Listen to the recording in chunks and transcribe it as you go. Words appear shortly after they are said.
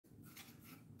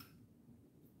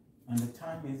And the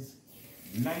time is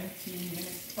 19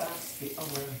 minutes past the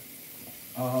hour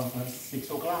of 6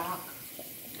 o'clock.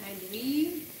 And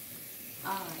we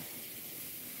are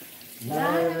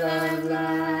live.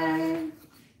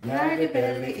 Yardie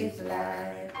belly is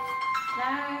live.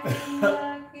 Live in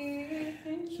the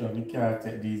kitchen. Sure, we can't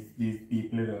take these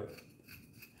people up.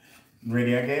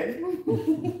 Ready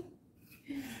again?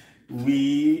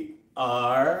 We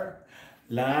are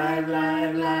live.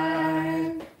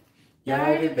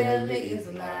 Yardie belly is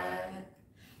live.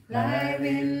 Live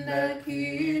in the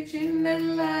kitchen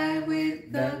and live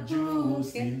with the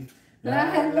juicing.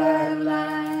 Live.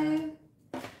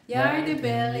 Yardie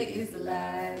belly is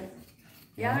live.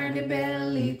 Yardie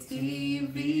belly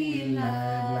TV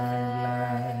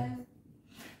live.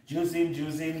 Juicing.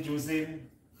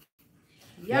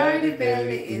 Yardie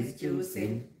belly is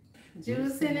juicing.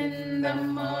 Juicing in the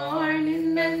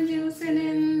morning and juicing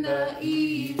in the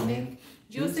evening.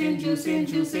 Juicing.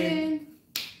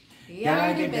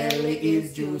 Yardie belly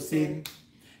is juicing.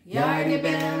 Yardie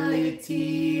belly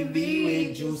TV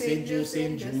with juicing.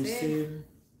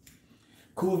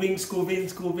 Kuvings.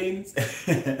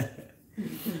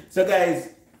 So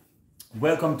guys,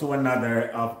 welcome to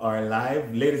another of our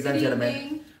live. Ladies and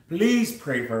gentlemen, please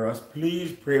pray for us.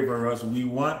 We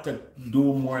want to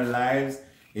do more lives.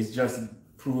 It's just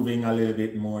proving a little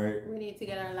bit more. We need to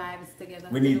get our lives together.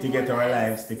 We need to get our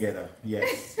lives together.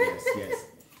 Yes.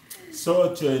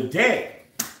 So today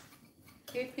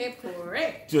we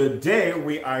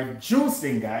are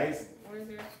juicing, guys.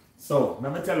 So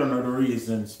let me tell you the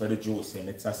reasons for the juicing.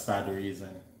 It's a sad reason.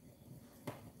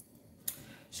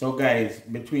 So guys,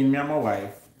 between me and my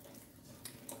wife,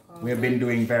 we have been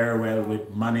doing very well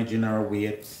with managing our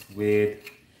weights, with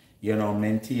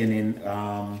maintaining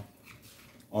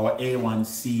our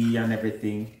A1C and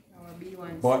everything. Our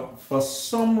B1C. But for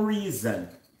some reason,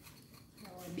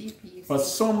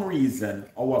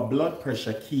 our blood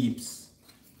pressure keeps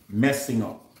messing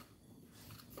up.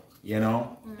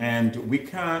 And we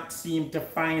can't seem to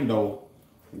find out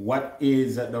what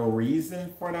is the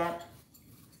reason for that.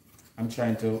 I'm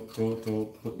trying to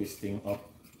put this thing up.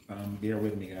 Bear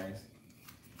with me, guys.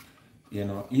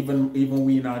 Even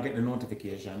we now get the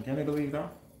notification. Can you believe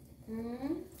that?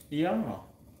 Yeah.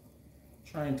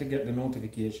 Trying to get the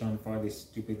notification for this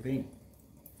stupid thing.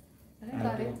 I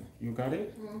got it. You got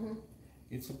it?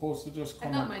 It's supposed to just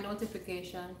come. I got my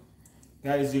notification.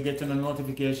 Guys, you getting a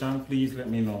notification? Please let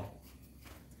me know.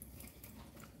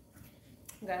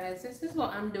 Guys, this is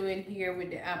what I'm doing here with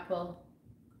the apple.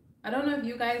 I don't know if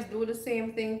you guys do the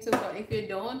same thing too, but if you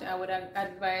don't, I would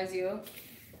advise you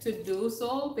to do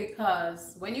so,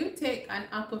 because when you take an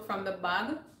apple from the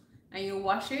bag and you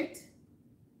wash it,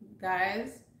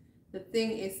 guys, the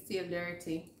thing is still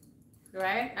dirty,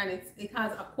 right? And it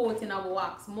has a coating of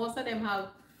wax. Most of them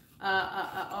have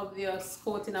a obvious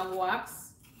coating of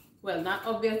wax. Well, not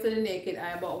obvious to the naked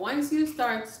eye, but once you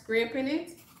start scraping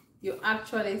it, you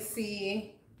actually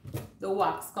see the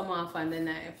wax come off on the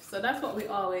knife. So that's what we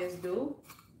always do,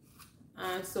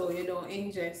 and so you don't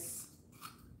ingest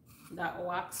that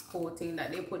wax coating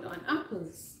that they put on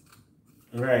apples.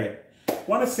 Right.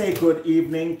 Want to say good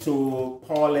evening to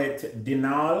Paulette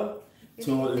Dinal,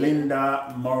 to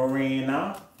Linda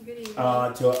Morena,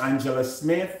 to Angela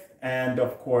Smith, and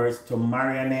of course to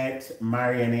Marionette.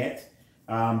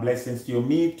 Blessings to you.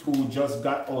 Me too, just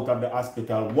got out of the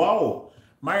hospital. Wow.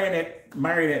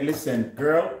 Marionette, listen,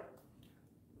 girl.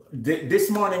 This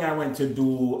morning I went to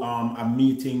do a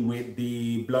meeting with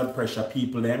the blood pressure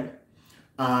people then,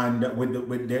 and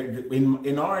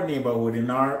in our neighborhood,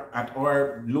 at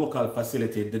our local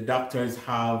facility, the doctors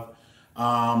have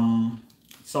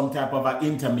some type of an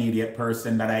intermediate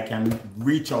person that I can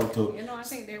reach out to. I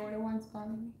think they were the ones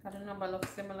calling me. Got a number looks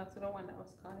similar to the one that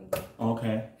was calling me.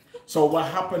 Okay. So what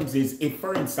happens is, if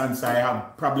for instance I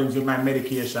have problems with my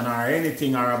medication or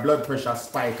anything, or a blood pressure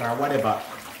spike or whatever,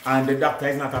 and the doctor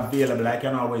is not available, I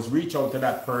can always reach out to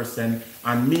that person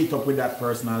and meet up with that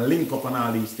person and link up on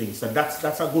all these things. So that's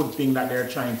a good thing that they're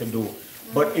trying to do.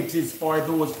 But it is for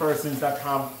those persons that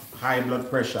have high blood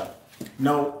pressure.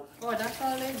 Now, that's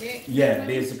all they get. Yeah,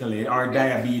 basically, or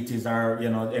diabetes, or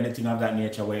anything of that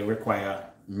nature where require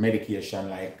medication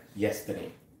like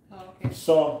yesterday. Okay.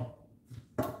 So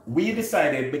we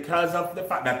decided, because of the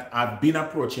fact that I've been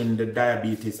approaching the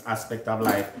diabetes aspect of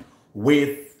life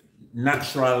with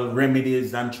natural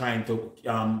remedies and trying to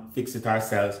fix it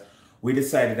ourselves, we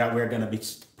decided that we're going to be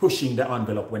pushing the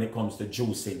envelope when it comes to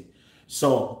juicing.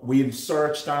 So we've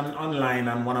searched online,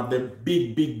 and one of the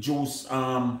big juice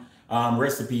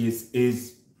recipes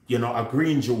is a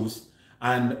green juice,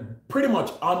 and pretty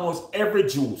much almost every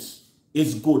juice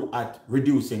is good at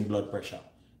reducing blood pressure.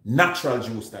 Natural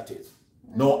juice, that is.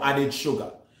 No added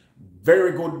sugar.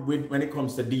 Very good when it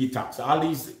comes to detox. All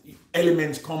these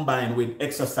elements combined with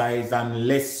exercise and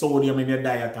less sodium in your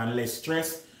diet and less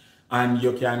stress, and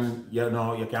you can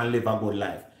live a good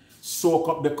life. Soak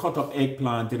up the cut up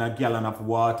eggplant in a gallon of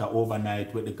water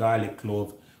overnight with the garlic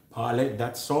clove. Paulette,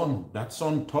 that sound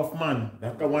tough, man.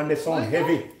 That one they sound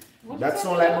heavy. That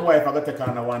sound like my wife I got to take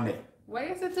on a one day. What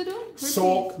is it to do?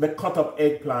 Soak the cut up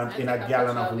eggplant in a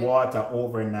gallon of water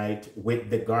overnight with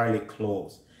the garlic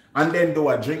cloves. And then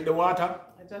drink the water?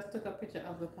 I just took a picture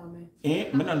of the comment. I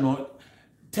don't know.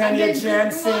 Tanya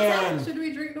Jensen. Should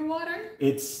we drink the water?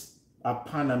 It's a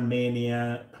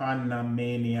Panamanian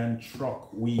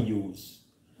truck we use.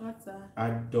 What's that? I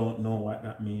don't know what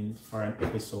that means for an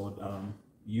episode.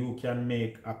 You can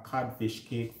make a codfish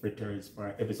cake fritters for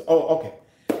an episode. Oh, okay.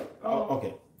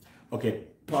 Okay.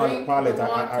 Paulette,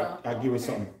 I give you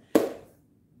something.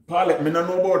 Paulette, me don't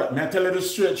know about that. Me I tell you the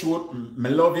straight truth. Me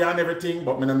love you and everything,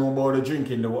 but me don't know about the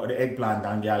drinking the eggplant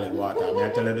and garlic water. Me I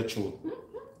tell you the truth.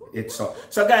 It's so.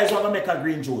 So guys, we're gonna make a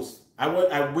green juice.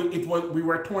 We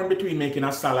were torn between making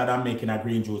a salad and making a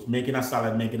green juice. Making a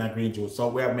salad, making a green juice. So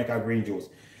we have to make a green juice.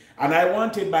 And I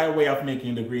wanted, by way of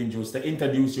making the green juice, to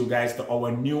introduce you guys to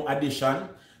our new addition,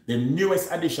 the newest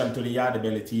addition to the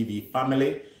Yardie TV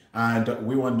family. And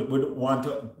we want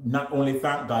to not only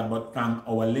thank God, but thank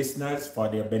our listeners for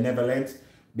their benevolence,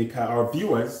 because our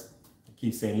viewers, I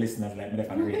keep saying listeners like me if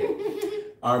I'm reading,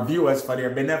 our viewers for their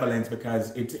benevolence,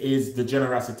 because it is the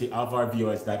generosity of our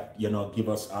viewers that, give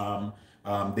us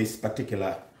this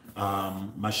particular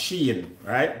machine,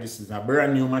 right? This is a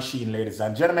brand new machine, ladies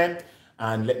and gentlemen.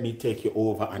 And let me take you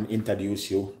over and introduce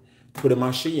you to the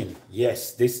machine.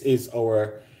 Yes, this is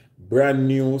our brand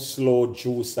new slow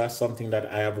juicer, something that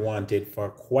I have wanted for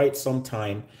quite some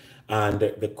time, and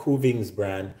the KUVING'S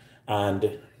brand.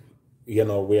 And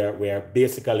we're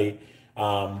basically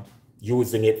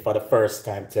using it for the first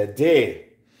time today.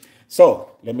 So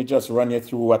let me just run you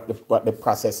through what the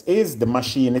process is. The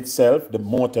machine itself, the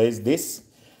motor is this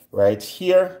right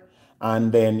here.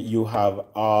 And then you have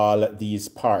all these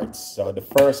parts. So the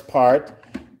first part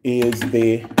is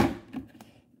the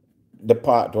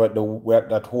part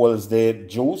that holds the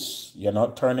juice.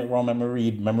 Turn it around. Let me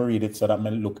read it so that I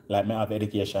look like I have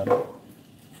education.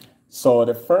 So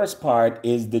the first part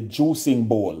is the juicing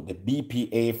bowl, the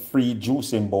BPA-free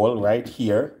juicing bowl right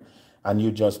here. And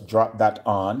you just drop that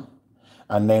on.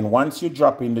 And then once you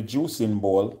drop in the juicing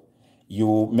bowl,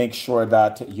 you make sure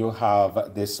that you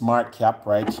have the smart cap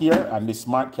right here, and the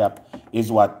smart cap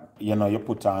is what you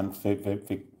put on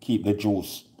to keep the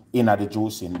juice in the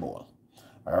juicing bowl.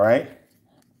 All right.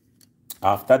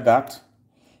 After that,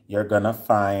 you're gonna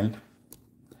put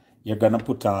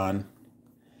on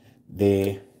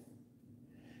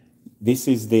this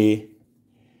is the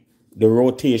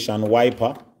rotation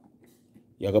wiper.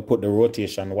 You're gonna put the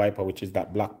rotation wiper, which is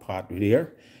that black part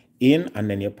there, in, and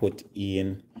then you put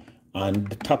in on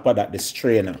the top of that the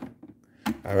strainer.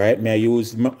 All right, may I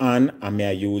use my hand, and may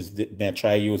I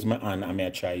try use my hand, and may I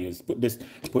try use put this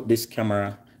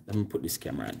camera. Let me put this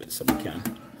camera a bit so we can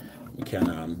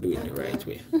do it the right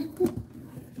way.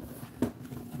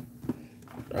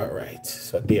 All right,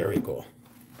 so there we go.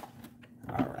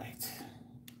 All right,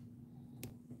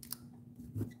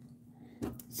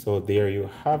 so there you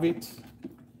have it.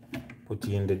 Put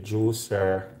in the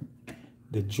juicer,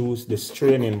 the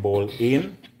straining bowl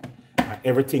in.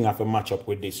 Everything have to match up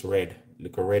with this red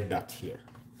dot here.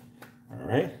 All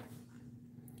right,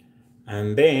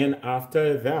 and then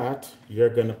after that you're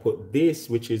gonna put this,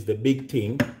 which is the big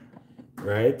thing,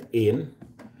 right in,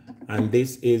 and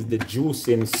this is the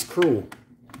juicing screw.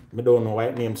 I don't know why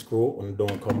it named screw, and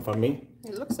don't come for me.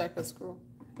 It looks like a screw.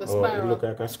 The spiral. It look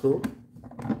like a screw.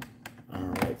 All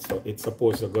right, so it's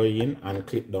supposed to go in and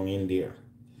clip down in there,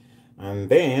 and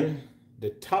then the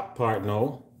top part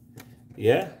now,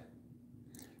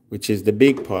 which is the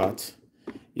big part,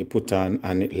 you put on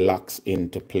and it locks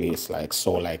into place like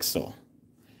so.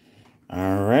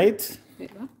 All right.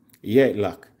 Yeah, it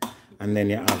lock. And then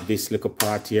you have this little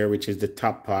part here, which is the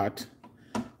top part,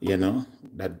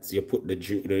 that you put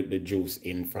the juice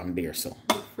in from there. So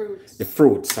the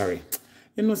fruit, sorry.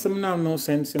 Some now no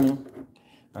sense,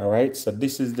 All right, so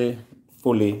this is the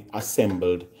fully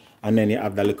assembled. And then you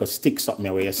have the little stick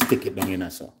something where you stick it down in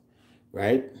so.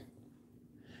 Right?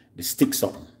 The stick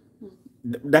something.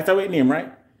 That's the right name,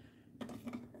 right?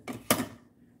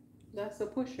 That's the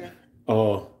pusher.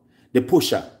 Oh, the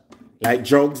pusher. Like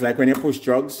drugs, like when you push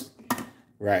drugs.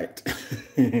 Right.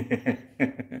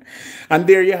 And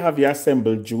there you have your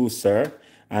assembled juicer.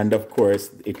 And of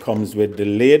course, it comes with the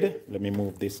lid. Let me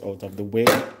move this out of the way.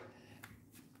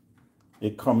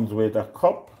 It comes with a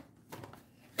cup,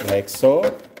 like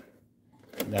so,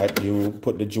 that you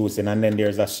put the juice in, and then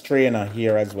there's a strainer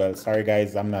here as well. Sorry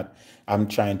guys, I'm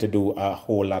trying to do a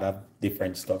whole lot of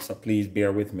different stuff, so please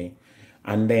bear with me.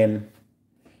 And then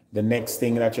the next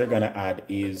thing that you're gonna add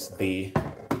is the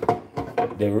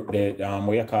what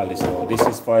do you call this? So this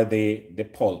is for the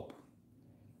pulp.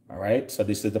 All right, so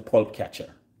this is the pulp catcher.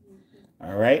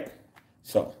 All right,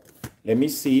 so let me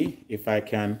see if I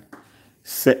can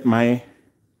set my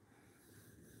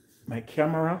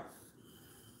camera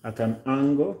at an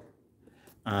angle,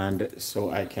 and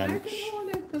so I can hold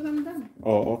it because I'm done.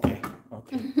 Oh, okay.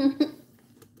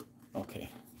 Okay,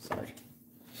 sorry.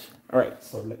 All right,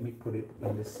 so let me put it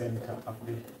in the center of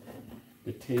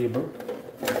the table.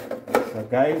 So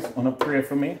guys, wanna pray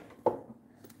for me?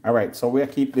 All right, so we'll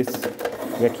keep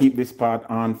this part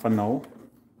on for now.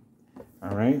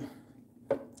 All right.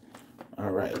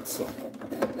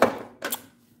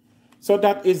 So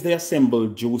that is the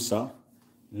assembled juicer.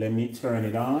 Let me turn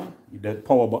it on. The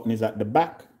power button is at the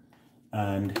back,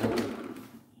 and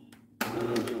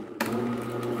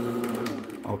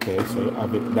okay, so you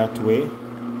have it that way.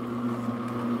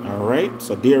 All right,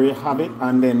 so there you have it.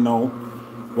 And then now,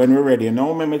 when we're ready,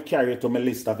 now let me carry it to my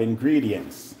list of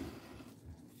ingredients.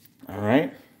 All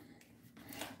right,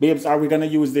 babes, are we gonna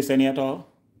use this any at all?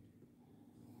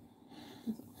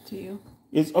 To you.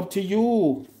 It's up to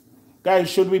you. Guys,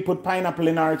 should we put pineapple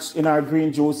in our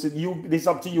green juice? It's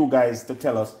up to you guys to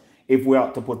tell us if we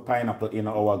ought to put pineapple in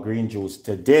our green juice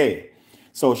today.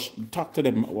 So talk to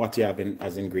them what you have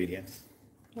as ingredients.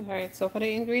 All right, so for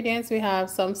the ingredients, we have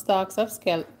some stalks of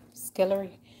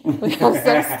celery. We have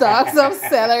some stalks of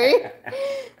celery.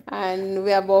 And we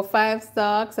have about 5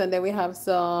 stalks. And then we have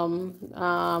some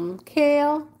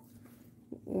kale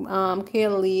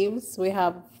leaves. We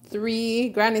have 3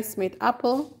 Granny Smith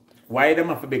apple. Why them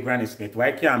have to be Granny Smith?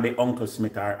 Why can't be Uncle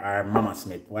Smith or Mama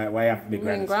Smith? Why have to be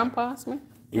Granny Smith? Grandpa Smith?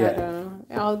 Yeah. I don't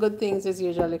know. All good things is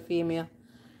usually female.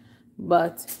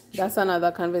 But that's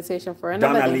another conversation for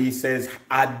another Donna day. Lee says,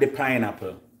 add the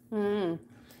pineapple.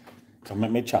 So let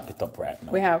me chop it up right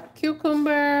now. We have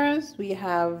cucumbers. We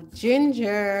have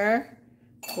ginger.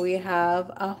 We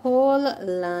have a whole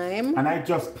lime. And I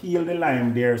just peeled the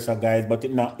lime there, so guys, but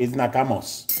it's not a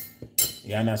must.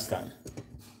 You understand?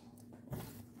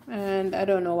 And I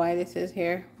don't know why this is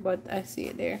here, but I see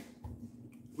it there.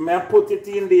 May I put it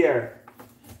in there?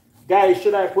 Guys,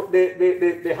 should I put the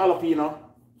jalapeno?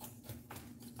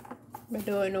 I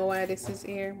don't know why this is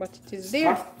here, but it is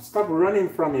there. Stop running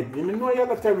from it. You know you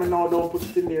have to tell me now, don't put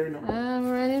it in there, you know. I'm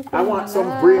running from I want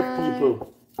some brave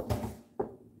people.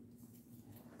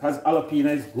 Because jalapeno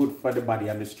is good for the body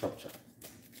and the structure.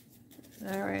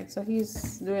 Alright, so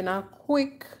he's doing a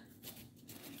quick.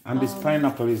 And this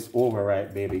pineapple is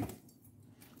overripe, baby.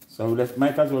 So let's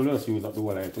might as well just use up the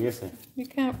whole of it. What you say? You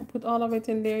can't put all of it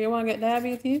in there. You want to get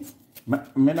diabetes?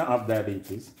 Me not have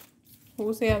diabetes.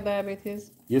 Who say have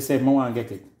diabetes? You said me want to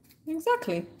get it.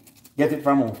 Exactly. Get it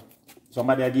from who?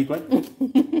 Somebody a geek one?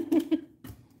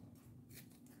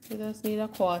 You just need a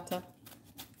quarter.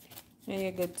 And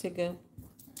you're good to go.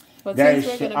 But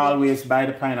guys should always buy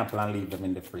the pineapple and leave them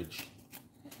in the fridge.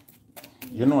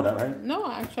 You know that, right? No,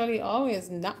 I actually always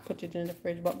not put it in the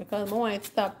fridge, but because I want it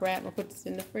stop ripe, I put it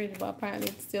in the fridge, but apparently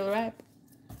it's still ripe.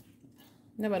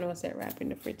 Never know what's that ripe in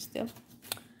the fridge still.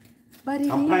 But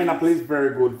and pineapple is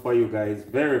very good for you guys.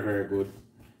 Very, very good.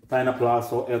 Pineapple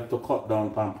also helps to cut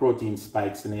down on protein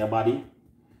spikes in your body.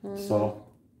 So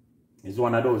it's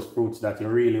one of those fruits that you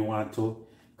really want to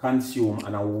consume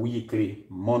on a weekly,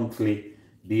 monthly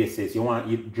basis. You want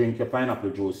to drink your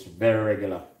pineapple juice very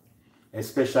regular.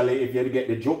 Especially if you get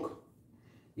the joke,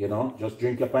 you know, just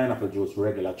drink your pineapple juice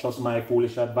regular. Trust my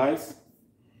foolish advice.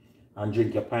 And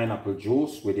drink your pineapple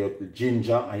juice with your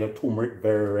ginger and your turmeric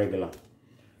very regular.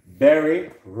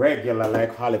 Very regular,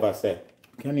 like Oliver said.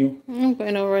 Can you? I'm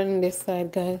going to run this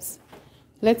side, guys.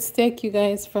 Let's take you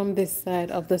guys from this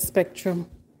side of the spectrum.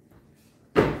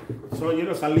 So you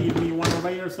just leave me one over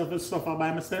here so to suffer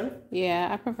by myself? Yeah,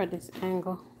 I prefer this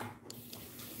angle.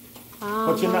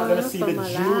 But you're not going to see the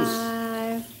juice.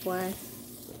 Why?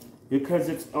 Because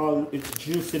it's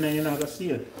juicing and you're not going to see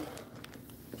it.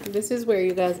 This is where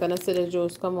you guys gonna see the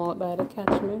juice come out by the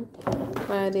catchment.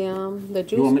 By the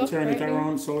juice. You want me to turn it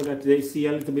around so that they see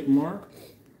a little bit more?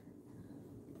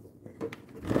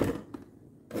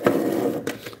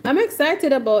 I'm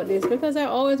excited about this because I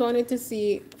always wanted to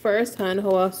see firsthand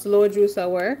how a slow juicer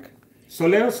work. So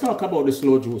let us talk about the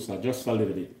slow juicer just a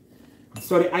little bit.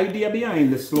 So the idea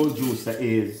behind the slow juicer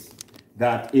is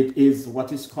that it is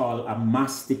what is called a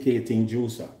masticating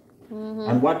juicer.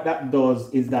 And what that does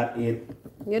is that it...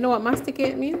 You know what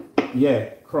masticate means? Yeah,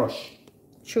 crush.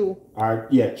 Chew. Or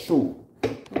yeah, chew.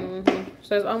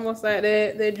 So it's almost like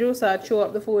the juicer chew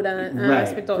up the food and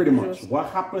spit out pretty the much. juice. What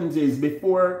happens is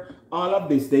before all of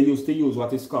this, they used to use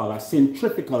what is called a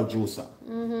centrifugal juicer.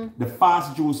 The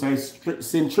fast juicer is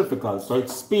centrifugal, so it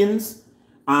spins,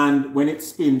 and when it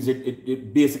spins,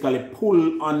 it basically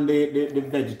pull on the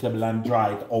vegetable and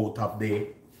draw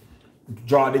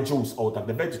the juice out of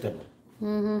the vegetable.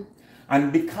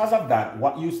 And because of that,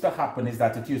 what used to happen is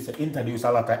that it used to introduce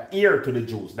a lot of air to the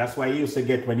juice. That's why you used to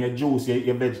get, when you juice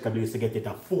your vegetable, you used to get it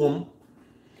a foam,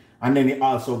 and then you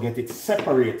also get it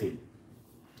separated.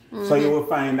 So you will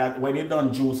find that when you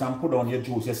done juice and put on your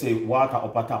juice, you say water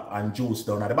up at top and juice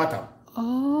down at the bottom.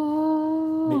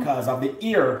 Oh. Because of the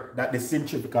air that the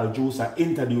centrifugal juicer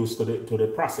introduced to the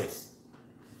process.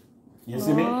 You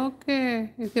see me?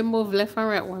 Okay. You can move left and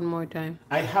right one more time.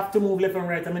 I have to move left and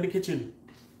right. I'm in the kitchen.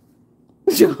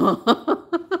 Pan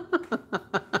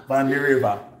the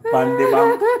river. Pan the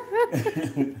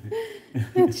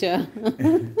bank. Sure.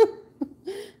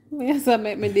 Yes, that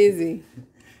make me dizzy.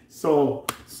 So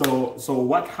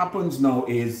what happens now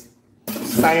is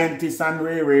scientists and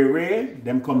Ray,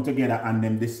 them come together and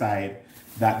them decide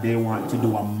that they want to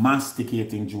do a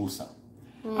masticating juicer.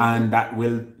 And that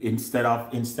will, instead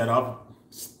of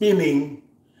spinning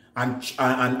and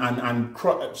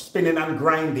spinning and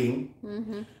grinding,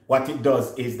 what it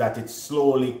does is that it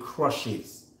slowly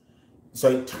crushes. So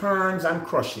it turns and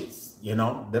crushes, you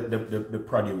know, the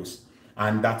produce.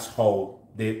 And that's how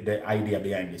the idea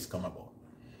behind this come about.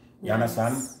 You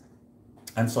understand?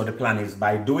 And so the plan is,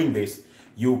 by doing this,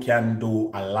 you can do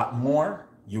a lot more,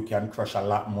 you can crush a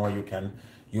lot more, you can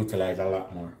utilize a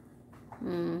lot more.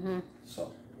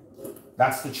 So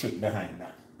that's the trick behind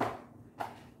that.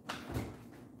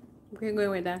 Where you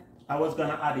going with that? I was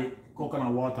gonna add it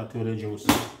coconut water to the juice.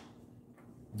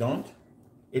 Don't?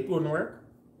 It wouldn't work.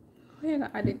 Where you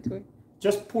gonna add it to it?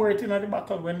 Just pour it in the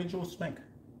bottle when the juice make.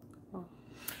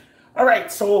 All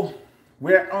right, so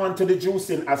we're on to the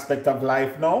juicing aspect of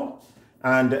life now.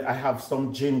 And I have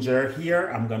some ginger here.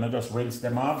 I'm gonna just rinse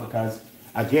them off because,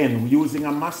 again, using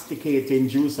a masticating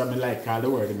juicer, I like call the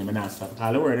word and I'm not stop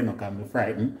call the word and I can't be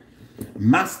frightened.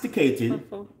 Masticating,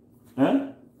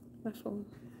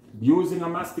 using a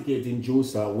masticating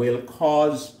juicer will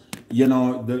cause, you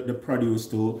know, the produce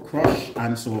to crush,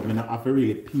 and so I not have to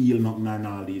really peel nothing and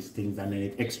all these things, and then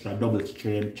it extra double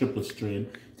strain, triple strain,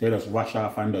 so you just wash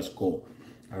off and just go.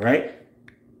 All right,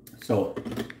 so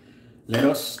let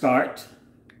us start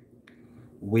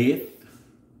with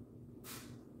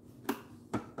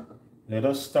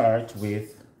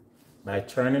by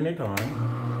turning it on,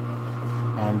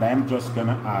 and I'm just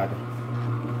gonna add.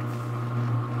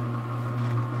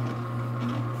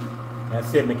 Let's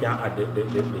see if we can add this.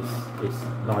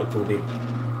 No, it's too big.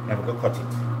 I'm gonna cut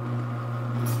it.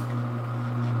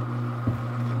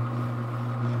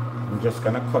 I'm just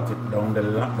gonna cut it down the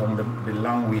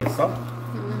long ways up,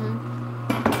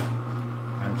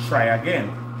 and try again.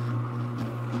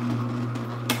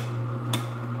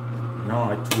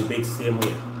 No, it's too big same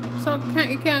way. So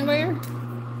you can't go here?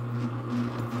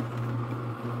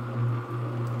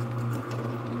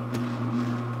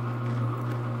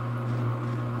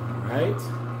 Right?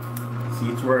 See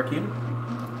it's working?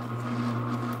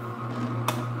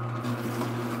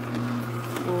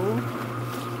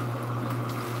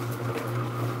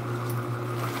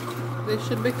 This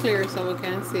should be clear so we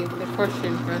can see the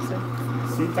crushing process.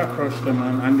 See it crush them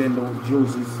and then the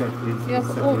juice is set. You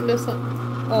have to open this up.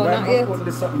 Oh, when not yet. Put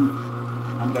this up,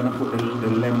 I'm gonna put the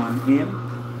lemon in.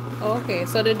 Okay,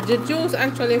 so the juice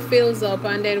actually fills up,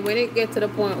 and then when it gets to the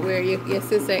point where your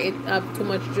sister it have too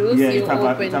much juice, yeah, you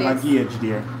open it have a gauge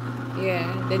there.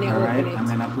 Yeah, then you All open right, it. and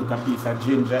then I put a piece of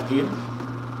ginger in.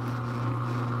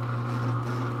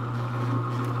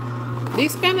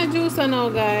 This kind of juicer now,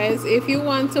 guys, if you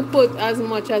want to put as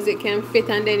much as it can fit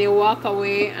and then you walk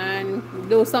away and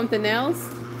do something else,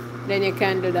 then you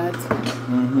can do that.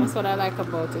 That's what I like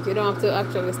about it. You don't have to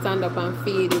actually stand up and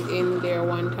feed it in there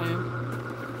one time.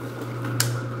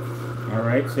 All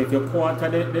right, so if you quarter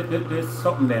this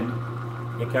something, then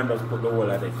you can just put the whole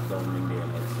of it down in there.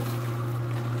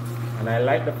 And I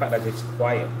like the fact that it's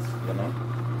quiet, you know.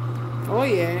 Oh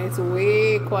yeah, it's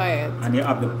way quiet. And you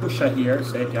have the pusher here,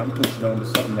 so you can push down the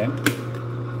something then.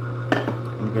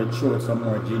 And get throw some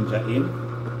more ginger in.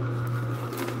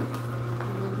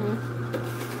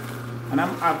 And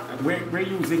we're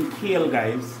using kale,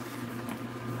 guys.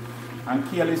 And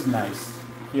kale is nice.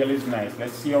 Kale is nice.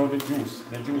 Let's see how the juice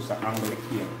are on the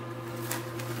kale.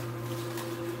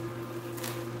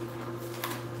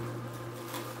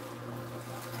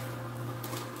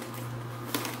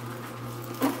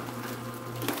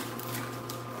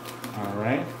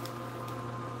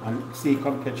 And see,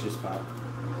 come catch this part.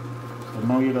 So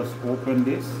now you just open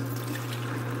this.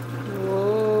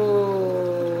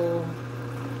 Whoa.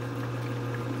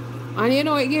 And you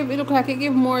know, it look like it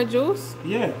give more juice.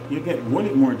 Yeah, you get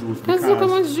one more juice. Because look how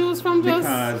much juice from just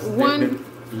one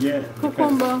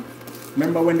cucumber.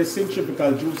 Remember when the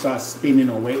centrifugal juice are spinning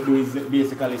away, it is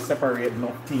basically separate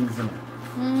enough things in it.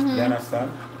 You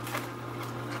understand?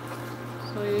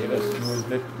 So you just use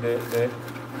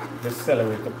the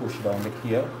celery to push down the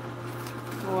kale.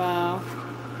 Wow.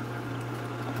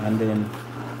 And then,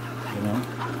 you know,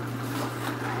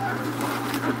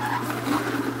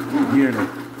 here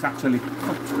it's actually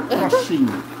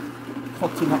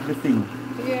cutting up the thing.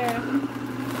 Yeah.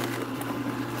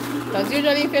 Because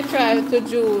usually if you try to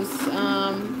juice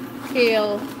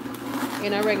kale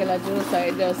in a regular juicer,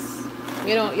 it just,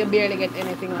 you know, you barely get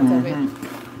anything out of it.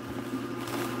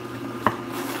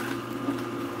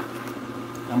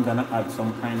 I'm gonna add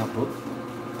some pineapple.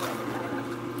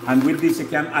 And with this you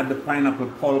can add the pineapple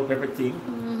pulp, everything.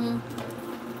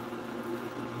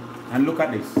 And look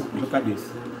at this. Look at this.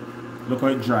 Look how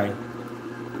it dry.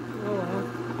 Oh wow.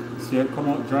 See it come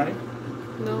out dry?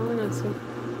 No, we're not seeing.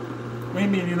 What do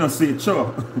you mean you don't see it?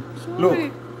 Sure. Look.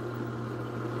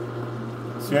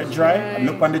 See it dry? And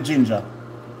look on the ginger.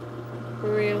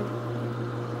 For real.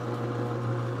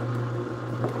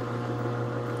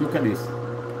 Look at this.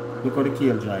 Look how the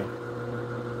kale dry.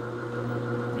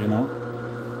 You know?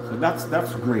 So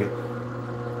that's great.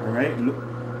 Alright? Look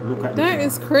at that. That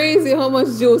this. is crazy how much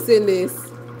juice in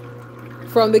this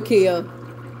from the kale.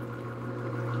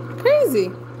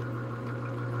 Crazy.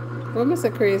 When I say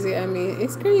crazy, I mean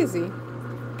it's crazy.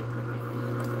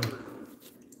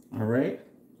 Alright.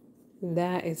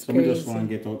 That is so crazy. We just want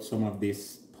to get out some of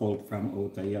this pulp from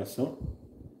out of here. So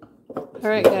all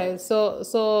right, guys.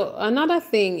 So another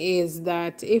thing is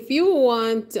that if you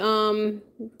want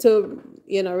to,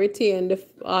 you know, retain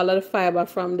all of the fiber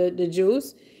from the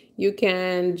juice, you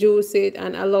can juice it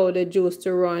and allow the juice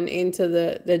to run into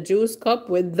the juice cup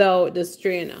without the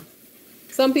strainer.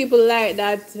 Some people like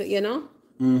that, you know,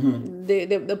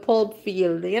 the pulp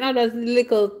feel, you know, those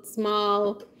little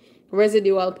small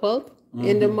residual pulp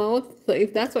in the mouth. So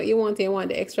if that's what you want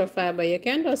the extra fiber, you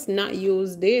can just not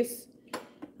use this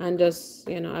and just,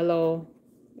 you know, allow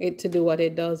it to do what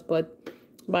it does. But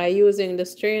by using the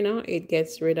strainer, it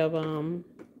gets rid of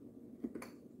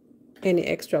any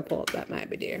extra pulp that might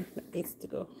be there that needs to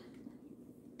go.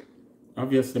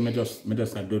 Obviously, me just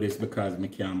do this because me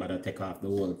can't bother take off the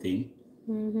whole thing.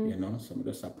 You know, so I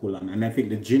just pull on. And I think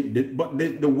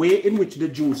the way in which the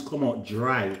juice come out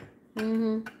dry,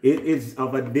 it is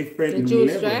of a different the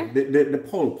juice level. Dry? The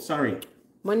pulp, sorry.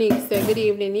 Monique said, good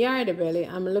evening, Yardie Belly.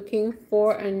 I'm looking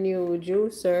for a new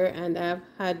juicer and I've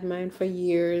had mine for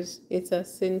years. It's a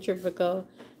centrifugal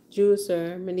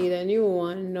juicer. I need a new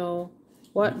one. No.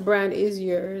 What brand is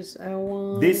yours? I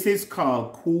want... This is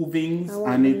called Kuving's. I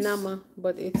want the Nama,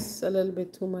 but it's a little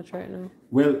bit too much right now.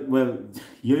 Well,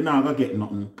 you're not going to get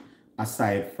nothing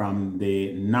aside from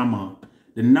the Nama.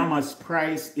 The Nama's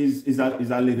price is a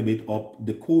little bit up.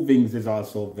 The Kuving's is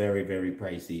also very, very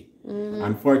pricey.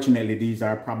 Unfortunately, these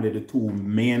are probably the two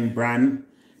main brands.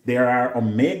 There are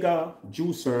Omega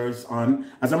juicers on.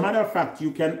 As a matter of fact,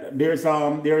 you can. There's the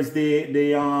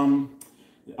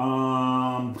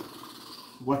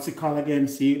what's it called again?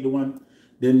 See the one,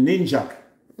 the Ninja.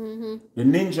 The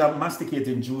Ninja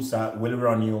masticating juicer will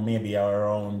run you maybe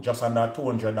around just under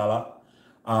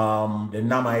 $200. The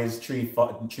Nama is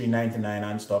 $399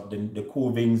 and stuff. The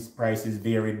Kuving's prices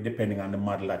vary depending on the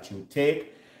model that you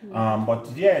take. But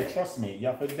yeah, trust me, you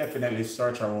have to definitely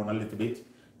search around a little bit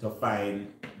to find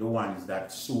the ones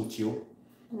that suit you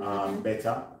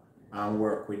better and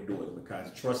work with those,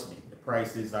 because trust me, the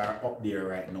prices are up there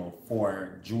right now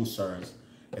for juicers,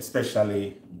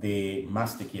 especially the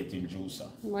masticating juicer.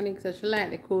 Monique said she like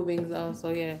the Kuvings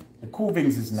also, yeah. The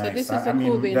Kuvings is nice. So this is the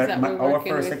Kuvings that we're our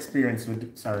working first with. experience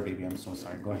with. Sorry, baby, I'm so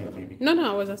sorry. Go ahead, baby. No,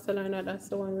 I was just telling her that's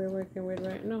the one we're working with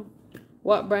right now.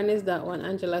 What brand is that one?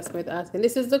 Angela Smith asking.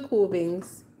 This is the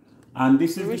Kuvings. And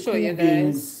this is the show you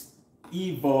Kuvings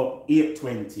Evo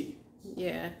 820.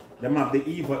 Yeah. Them have the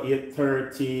Evo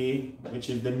 830, which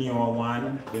is the newer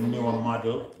one, the newer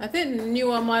model. I think the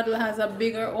newer model has a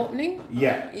bigger opening.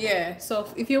 Yeah. Yeah. So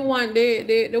if you want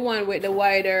the one with the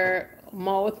wider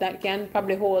mouth that can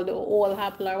probably hold the whole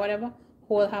apple or whatever,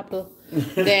 whole apple,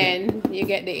 then you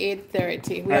get the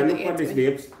 830. Look on this,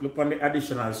 babes. Look on the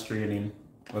additional straining.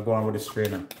 We're going with the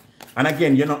strainer. And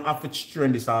again, you know, after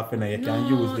strain this off, you know, you can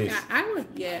use this. I would,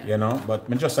 yeah. You know, but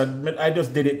I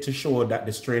just did it to show that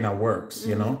the strainer works,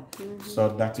 you know. So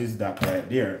that is that right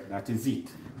there. That is it.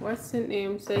 What's the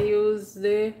name? So use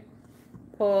the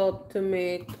pulp to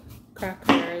make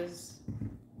crackers.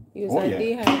 Use a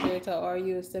dehydrator or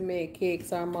use to make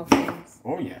cakes or muffins.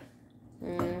 Oh yeah.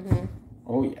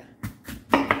 Oh yeah.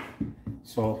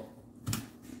 So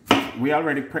we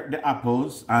already prepped the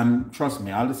apples, and trust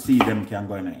me, all the seed them can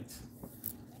go in it.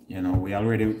 You know, we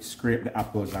already scraped the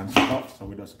apples and stuff, so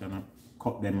we're just gonna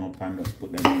cut them up and just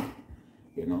put them in,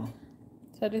 you know.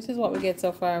 So this is what we get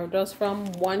so far, just from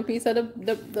one piece of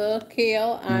the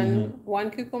kale and one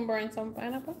cucumber and some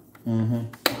pineapple.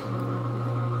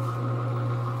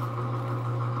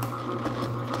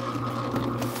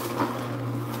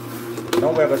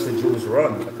 Now we're going to juice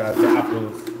run because the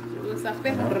apples. Juice a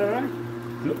pepper.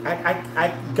 Look,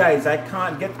 guys, I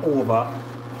can't get over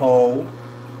how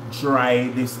dry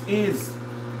this is.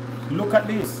 Look at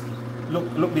this.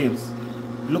 Look, babes.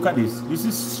 Look at this. This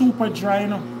is super dry, you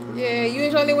know. Yeah,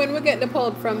 usually when we get the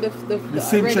pulp from the regular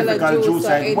centrifugal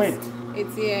juicer, is wet.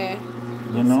 It's yeah.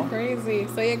 You know? Crazy.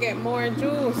 So you get more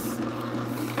juice.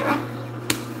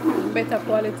 Better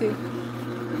quality.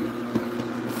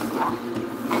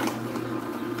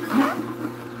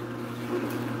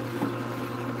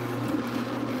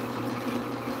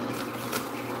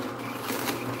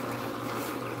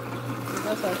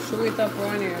 That's a chew it up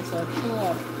on here, so chew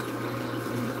up.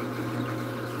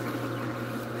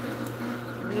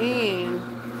 Man.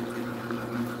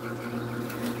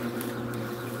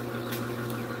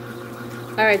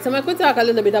 Alright, so I could talk a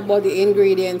little bit about the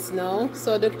ingredients now.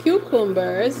 So the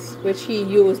cucumbers, which he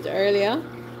used earlier,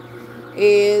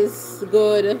 is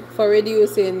good for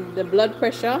reducing the blood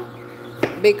pressure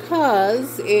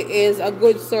because it is a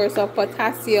good source of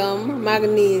potassium,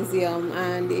 magnesium,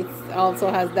 and it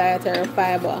also has dietary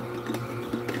fiber.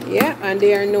 Yeah, and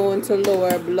they are known to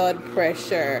lower blood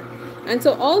pressure. And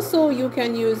so also you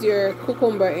can use your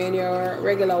cucumber in your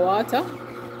regular water,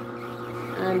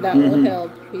 and that will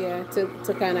help, yeah, to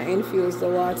kind of infuse the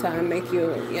water and make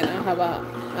you, you know, have a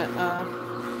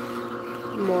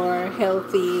more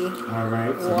healthy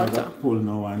water. So pull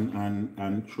now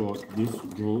and throw this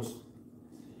juice,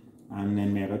 and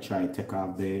then maybe try to take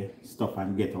off the stuff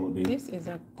and get out the This is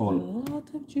a pulp. lot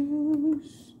of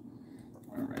juice.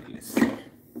 All right, let's see.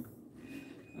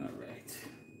 All right.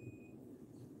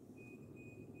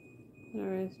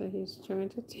 Alright, so he's trying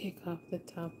to take off the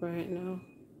top right now.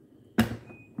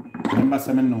 Remember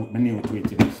some new to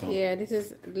it, so. Yeah, this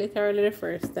is literally the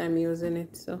first time using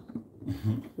it, so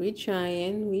we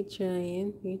trying.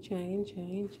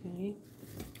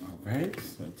 All right,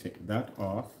 so take that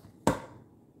off.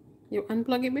 You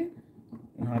unplug it, babe?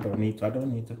 No, I don't need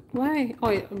to. Why?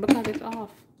 Oh, because it's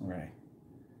off. Right.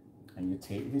 And you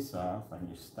take this off and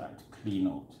you start to clean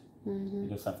out. You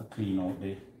just have to clean out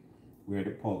where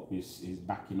the pulp is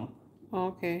backing up.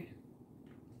 Okay.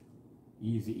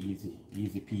 Easy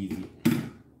peasy.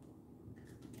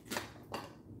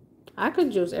 I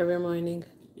could juice every morning.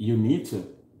 You need to.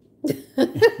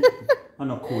 I'm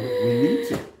not cool. We need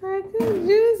to. I could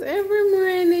juice every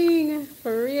morning.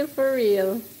 For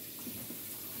real.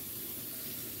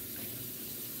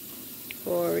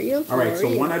 Alright, so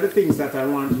one of the things that I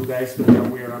want you guys to be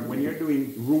aware of when you're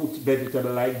doing root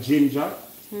vegetable like ginger,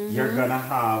 you're gonna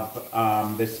have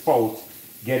the spout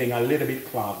getting a little bit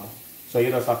clogged. So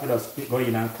you just have to just go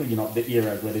in and clean up the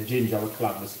areas where the ginger will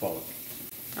clog the spout.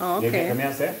 Oh, okay. You get what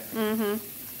I say?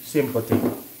 Simple thing.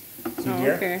 See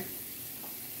here? Okay.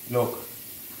 Look.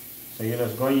 So you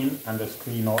just go in and just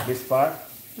clean out this part.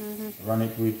 Run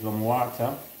it with some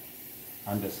water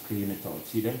and just clean it out.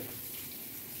 See there?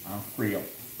 And free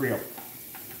up.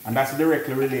 And that's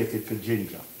directly related to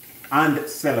ginger. And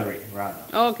celery, rather.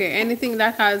 Okay, anything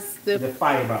that has the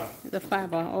fiber. The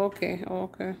fiber, okay.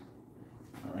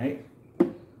 Alright.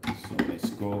 So let's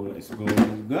go.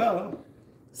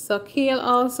 So kale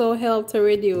also helps to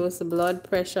reduce blood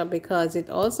pressure because it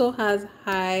also has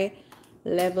high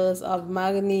levels of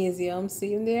magnesium.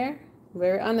 See in there?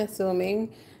 Very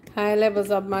unassuming. High levels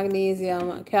of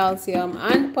magnesium, calcium,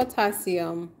 and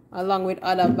potassium, along with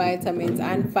other vitamins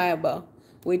and fiber,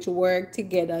 which work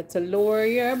together to lower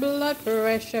your blood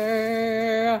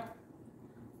pressure.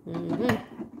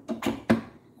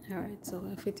 Alright, so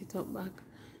I fit it up back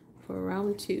for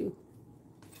round 2.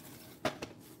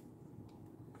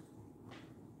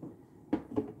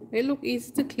 They look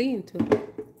easy to clean too.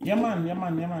 Yeah man.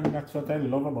 That's what I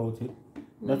love about it.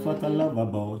 That's what I love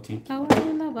about it. How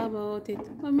I love about it.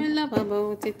 What me love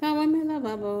about it. How I love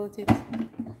about it.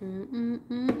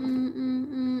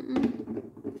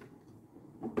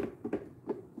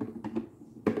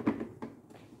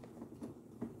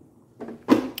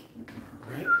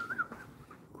 Right.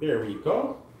 There we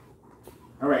go.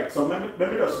 Alright, so let me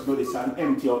just do this and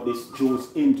empty out this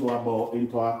juice into a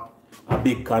a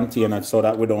big container so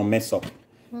that we don't mess up.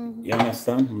 You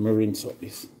understand? I'm gonna rinse up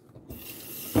this.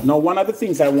 Now, one of the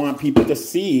things I want people to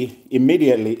see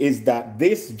immediately is that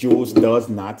this juice does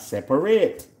not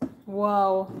separate.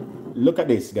 Wow. Look at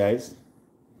this, guys.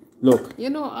 Look. You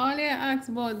know, all you asked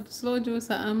about slow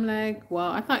juicer, I'm like,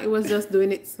 wow, I thought it was just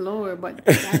doing it slower, but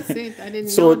that's it. I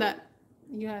didn't know that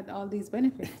you had all these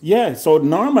benefits. Yeah, so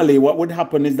normally what would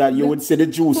happen is that you would see the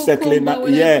juice settling.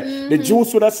 The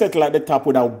juice would have settled at the top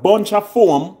with a bunch of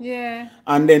foam. Yeah.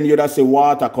 And then you'd have see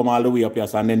water come all the way up here,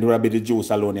 and then there will be the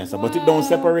juice alone here. But it don't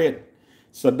separate.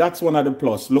 So that's one of the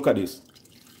plus. Look at this.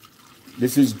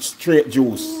 This is straight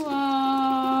juice.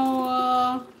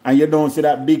 Wow. And you don't see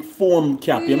that big foam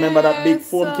cap. You remember that big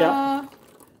foam cap?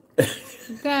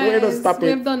 Guys,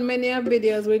 we've done many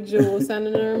videos with juice, and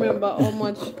I don't remember how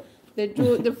much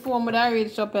the foam would have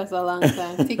reached up as a long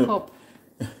time. Thick up.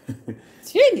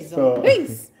 Jesus,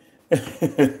 please.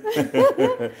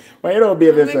 Why you don't be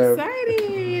I'm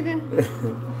excited.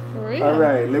 Real. All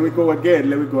right, let me go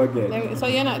again. So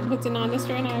you're not putting on the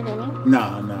strainer again, no?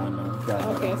 No.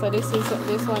 Okay, so this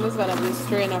one is gonna be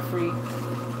strainer free.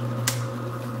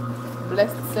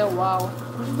 Blessed say wow.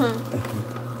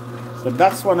 So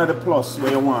that's one of the plus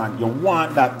where you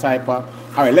want that type of.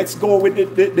 All right, let's go with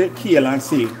the kale and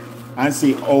see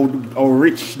how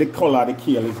rich the color of the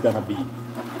kale is gonna be.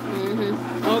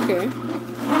 Okay.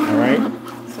 All right.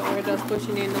 So we're just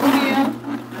pushing in the kale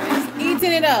and it's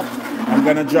eating it up. I'm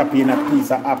gonna drop in a piece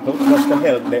of apple just to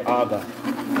help the agar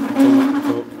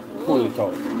to pull it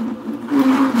out.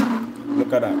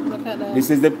 Look at that. This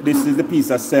is the piece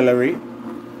of celery,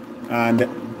 and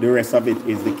the rest of it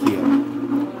is the kale.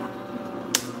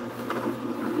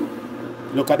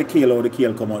 Look at the kale, how the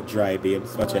kale come out dry,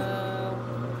 babes. Watch it.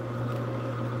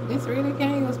 This really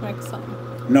can use like something.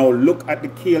 Now look at the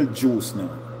kale juice now.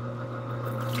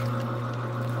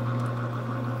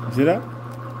 See that?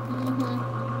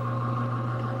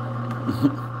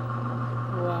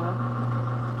 Wow.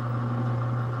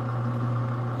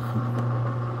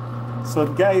 So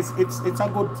guys, it's a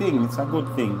good thing. It's a good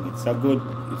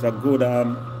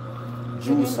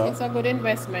juicer. It's a good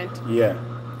investment. Yeah.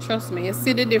 Trust me, you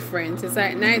see the difference. It's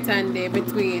like night and day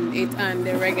between it and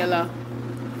the regular.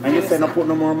 And you say not put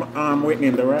no more wet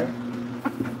in there, right?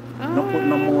 Not put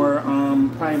no more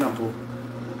pineapple.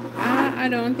 I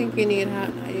don't think you need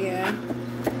yeah.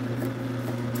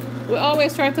 We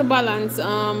always try to balance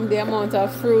the amount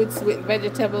of fruits with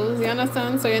vegetables, you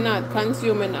understand? So you're not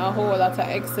consuming a whole lot of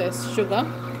excess sugar.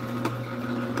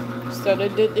 So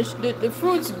the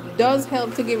fruits does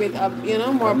help to give it a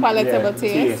more palatable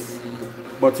taste.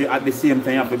 But you, at the same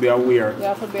time, you have to be aware. You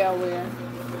have to be aware.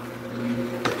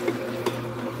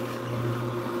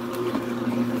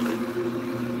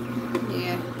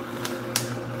 Yeah.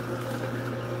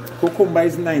 Cucumber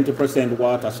is 90%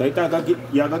 water, so you gotta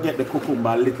get the cucumber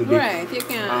a little bit. Right, you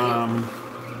can.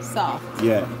 Soft.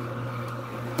 Yeah.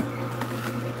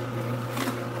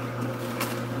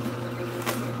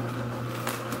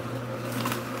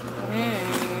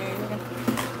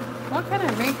 What can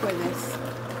I make with this?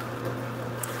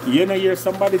 You know, here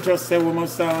somebody just said we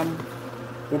must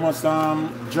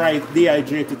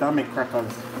dehydrate it and make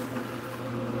crackers.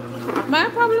 My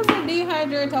problem with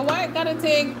dehydrator, why it gotta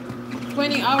take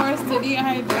 20 hours to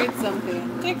dehydrate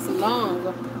something? It takes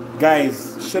long.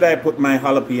 Guys, should I put my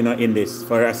jalapeno in this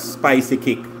for a spicy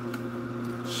kick?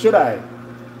 Should I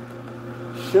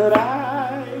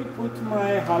put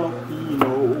my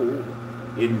jalapeno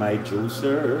in my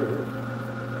juicer?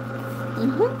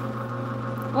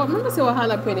 Well, let me see what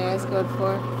jalapeno is good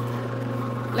for.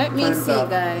 Let me see,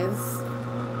 guys.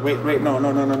 Wait, no.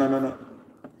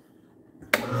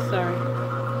 Sorry.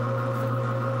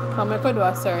 Come, I could do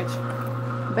a search.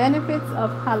 Benefits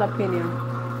of jalapeno.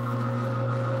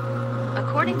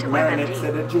 According to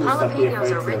WebMD,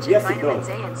 jalapenos are rich in vitamins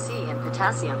A and C and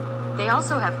potassium. They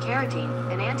also have carotene,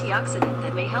 an antioxidant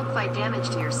that may help fight damage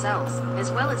to your cells,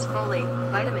 as well as folate,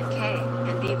 vitamin K,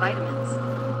 and B vitamins.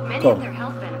 Many of their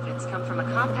health benefits come from a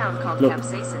compound called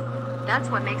capsaicin. That's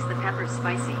what makes the peppers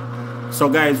spicy. So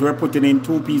guys, we're putting in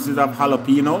 2 pieces of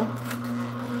jalapeno.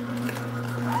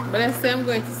 But I say I'm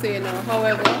going to say no.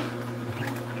 However,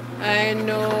 I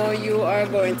know you are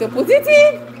going to put it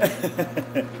in.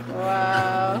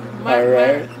 Wow.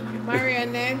 Alright.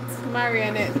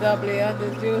 Marionette W. The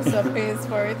juicer pays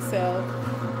for itself.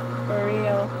 For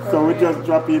real. So we just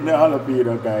drop in the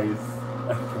jalapeno, guys.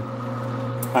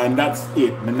 And that's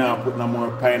it. We now put no more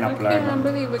pineapple. I can't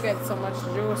believe we get so much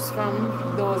juice from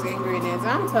those ingredients.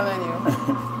 I'm telling you.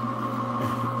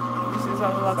 This is a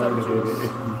lot of juice.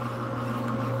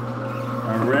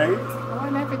 Alright. I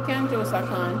wonder if it can juice a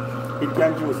can. It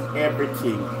can juice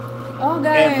everything. Oh,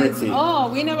 guys. Everything. Oh,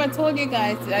 we never told you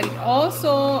guys that it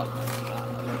also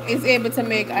is able to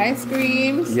make ice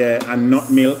creams. Yeah, and nut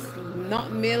milk.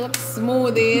 Nut milk,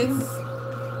 smoothies.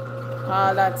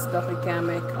 All that stuff it can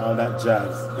make. All that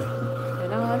jazz.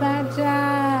 And all that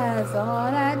jazz.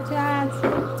 All that jazz.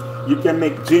 You can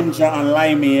make ginger and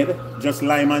limeade. Just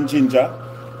lime and ginger.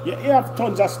 You have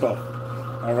tons of stuff.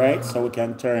 Alright, so we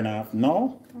can turn off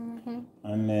now.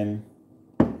 And then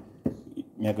I'm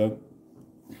going to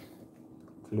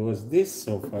close this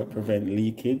so for prevent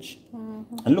leakage.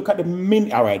 And look at the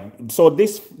alright, so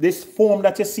this foam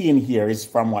that you're seeing here is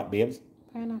from what, babes?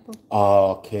 Pineapple.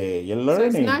 Okay, you're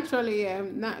learning. So it's naturally,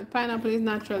 pineapple is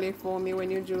naturally foamy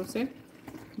when you juice it,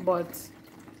 but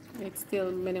it's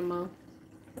still minimal.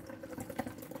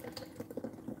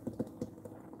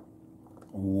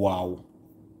 Wow.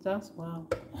 Just wow.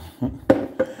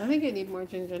 I think I need more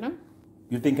ginger, no?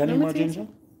 You think I need more taste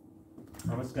ginger?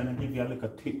 I was gonna give you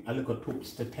a little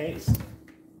tips to taste.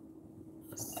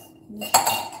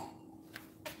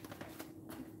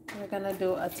 We're gonna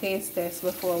do a taste test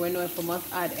before we know if we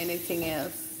must add anything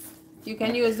else. You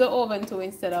can use the oven too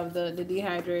instead of the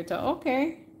dehydrator.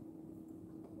 Okay.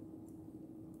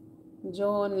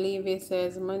 Joan Levy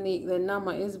says, Monique, the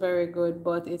nama is very good,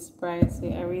 but it's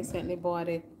pricey. I recently bought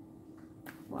it.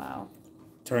 Wow.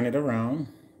 Turn it around.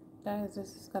 Guys,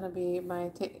 this is gonna be my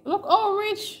take. Look, oh,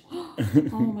 rich.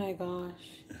 Oh my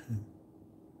gosh.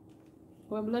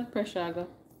 What blood pressure I go?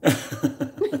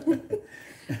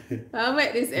 I'll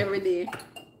make this every day.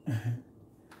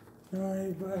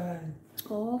 Bye.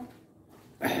 Oh.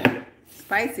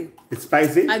 Spicy. It's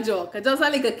spicy? A joke. Just a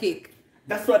little cake.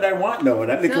 That's what I want though.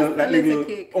 That little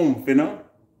cake. oomph, you know?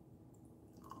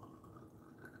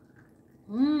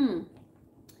 Can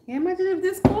you imagine if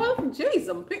this cold? Jeez,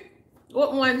 I'm pick.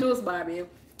 What one juice, Barbie?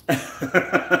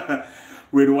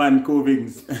 With one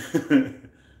Kuvings.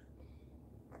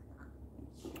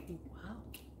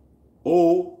 Wow.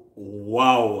 Oh,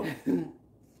 wow.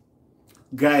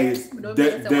 Guys,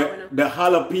 the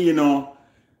jalapeno,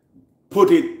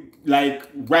 put it like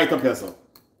right up yourself.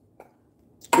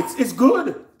 It's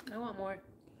good. I want more.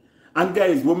 And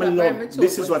guys, women love,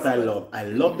 this is what I love. I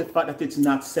love the fact that it's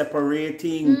not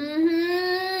separating. For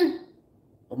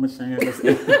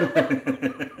real.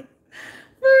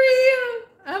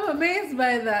 I'm amazed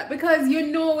by that. Because you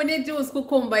know when you juice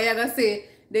cucumber, you gotta say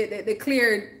the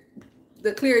clear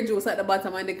juice at the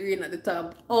bottom and the green at the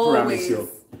top. Always.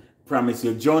 Promise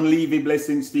you. John Levy,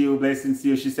 blessings to you, blessings to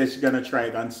you. She said she's gonna try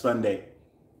it on Sunday.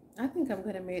 I think I'm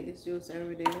gonna make this juice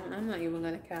every day. I'm not even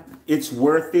gonna cap. It's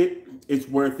worth it. It's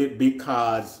worth it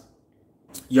because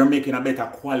you're making a better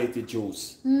quality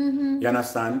juice. You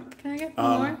understand? Can I get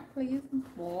more, please?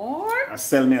 More?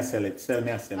 Sell me, I sell it. Sell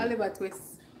me, I sell it. Oliver twist.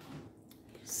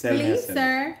 Sell me, I Please, sell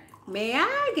sir. it. May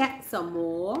I get some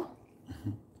more?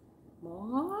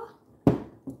 More?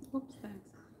 Oops, thanks.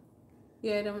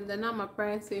 Yeah, the nama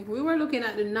pricey. We were looking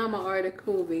at the nama or the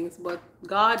Kuvings, but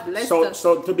God bless us.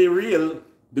 So to be real,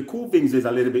 the Kuvings is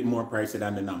a little bit more pricey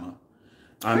than the nama.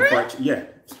 Unfortunately, yeah.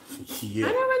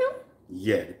 I never knew.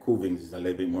 Yeah, the Kuvings is a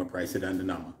little bit more pricey than the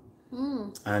nama.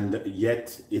 And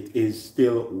yet, it is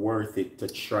still worth it to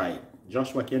try.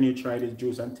 Joshua, can you try this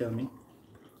juice and tell me?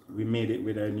 We made it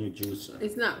with our new juicer.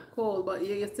 It's not cold, but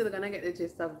you're still gonna get the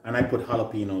gist of it. And I put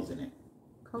jalapenos in it.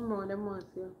 Come on, them want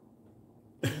you.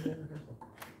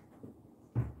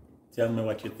 Tell me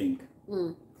what you think.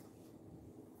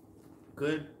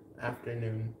 Good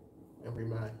afternoon,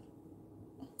 everybody.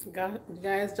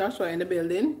 Guys, Joshua in the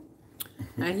building.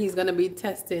 And he's gonna be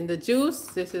testing the juice.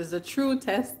 This is the true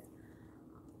test.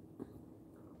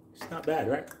 It's not bad,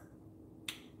 right?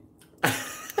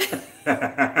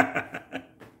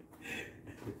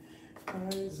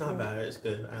 It's not bad. It's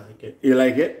good. I like it. You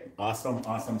like it? Awesome,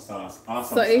 awesome sauce.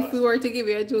 Awesome. So sauce. if we were to give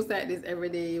you a juice like this every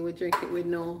day, you would drink it with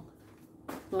no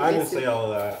I didn't say all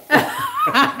that.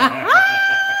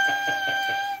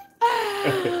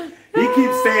 He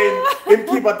keeps saying him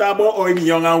keep a talk about him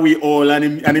young and we old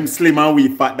and him slim and we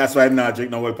fat. That's why I'm not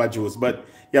drinking no Welpa juice. But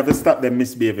you have to stop them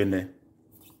misbehaving there.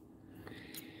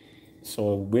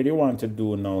 So what you want to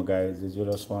do now, guys, is you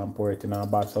just want to pour it in a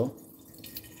bottle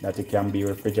that it can be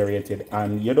refrigerated,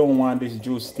 and you don't want this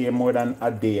juice stay more than a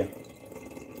day.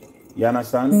 You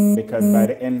understand? Because by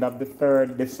the end of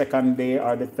the second day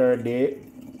or the third day,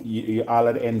 you all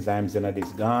of the enzymes in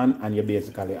this gone, and you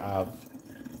basically have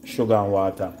sugar and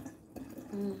water.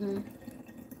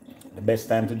 The best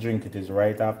time to drink it is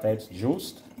right after it's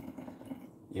juiced.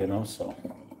 You know, so.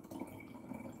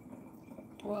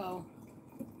 Wow.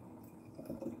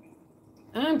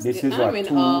 This is what,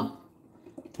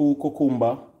 two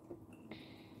cucumber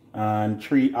and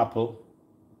 3 apple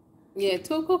Yeah,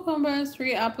 2 cucumbers,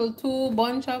 3 apple, 2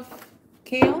 bunch of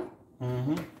kale.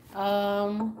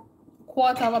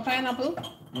 Quarter of a pineapple.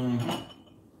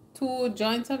 2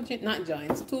 joints of not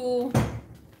joints, 2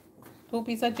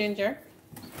 pieces of ginger.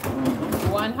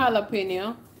 1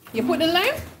 jalapeno. You put the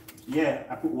lime? Yeah,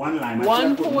 I put 1 lime.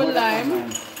 1 whole lime.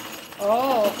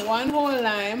 Oh, 1 whole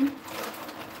lime.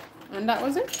 And that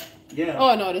was it? Yeah.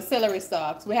 Oh no, the celery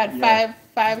stalks. We had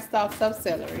five stalks of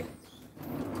celery.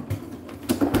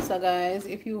 So guys,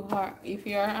 if you are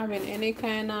having any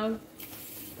kind of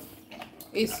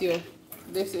issue,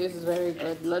 this is very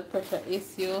good. Blood pressure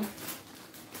issue.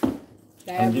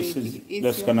 And this is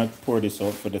just gonna pour this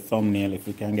out for the thumbnail if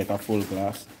we can get a full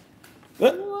glass.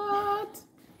 What?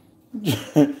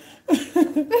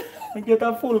 Get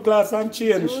a full glass and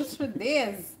change. Juice for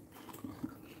this.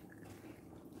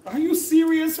 Are you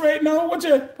serious right now? What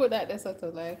you put that there sort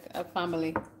of like a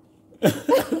family?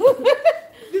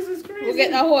 This is crazy. We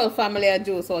get a whole family of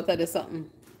juice out of this something.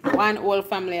 1 whole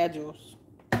family of juice.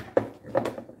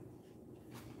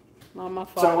 Mama,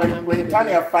 so when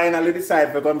Tanya finally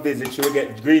decides to come visit, she will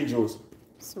get green juice.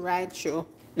 That's right, sure.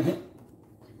 If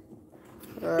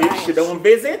she don't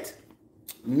visit,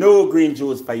 no green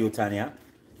juice for you, Tanya.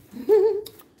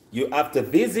 You have to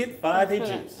visit for the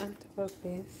juice.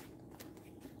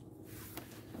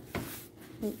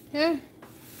 Yeah.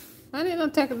 I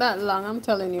didn't take that long, I'm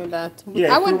telling you that.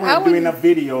 Yeah, if we were doing a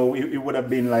video, it would have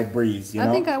been like breeze, you know?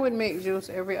 I think I would make juice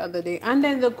every other day. And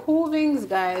then the Kuvings,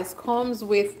 guys, comes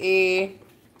with a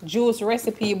juice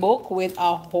recipe book with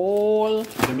a whole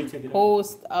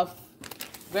host of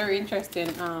very interesting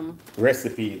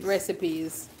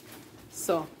recipes.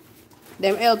 So,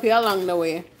 them help you along the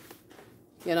way.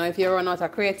 You know, if you run out of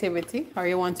creativity or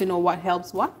you want to know what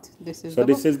helps what, this is the book.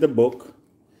 So this is the book.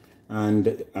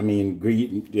 And I mean,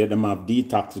 them have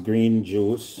detox green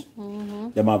juice.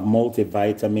 Them have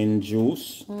multivitamin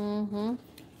juice. Them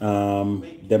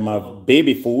have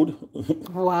baby food.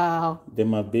 Wow.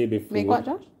 Them have baby food. Make what,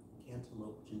 Josh?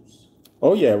 Cantaloupe juice.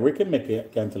 Oh yeah, we can make it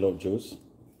cantaloupe juice.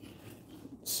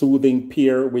 Soothing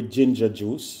pear with ginger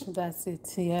juice. That's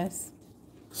it, yes.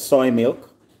 Soy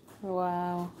milk.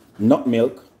 Wow. Nut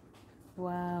milk.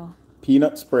 Wow.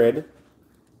 Peanut spread.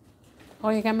 Oh,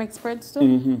 you can make spreads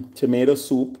too? Tomato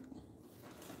soup.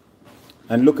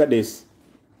 And look at this.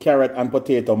 Carrot and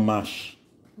potato mash.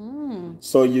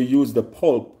 So you use the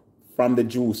pulp from the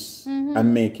juice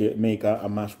and make a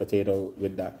mashed potato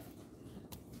with that.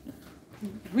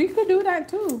 We could do that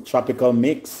too. Tropical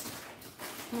mix.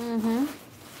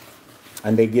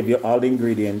 And they give you all the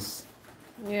ingredients.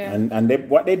 Yeah. And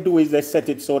what they do is they set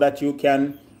it so that you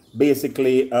can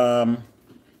basically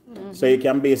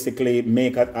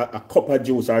make a cup of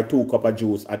juice or 2 cups of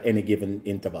juice at any given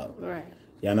interval. Right.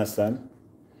 You understand?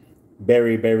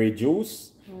 Berry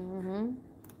juice.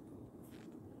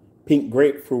 Pink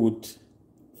grapefruit.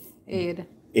 Aid.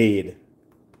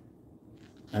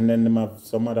 And then they have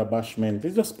some other bashment.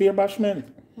 This is just pear bashment.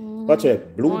 Watch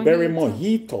it. Blueberry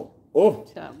mojito. Oh,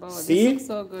 see? This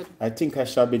so good. I think I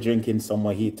shall be drinking some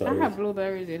mojito. I have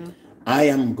blueberries, you know. I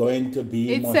am going to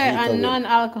be It's a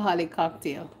non-alcoholic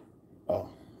cocktail. Oh,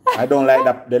 I don't like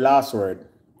that. The last word.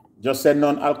 Just say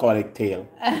non-alcoholic tail.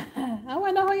 I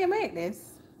wonder how you make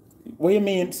this. What do you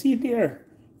mean? See there.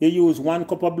 You use 1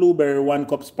 cup of blueberry, 1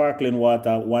 cup sparkling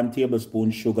water, 1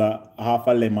 tablespoon sugar, half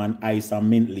a lemon, ice, and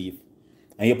mint leaf.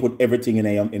 And you put everything in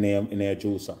a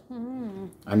juicer.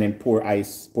 And then pour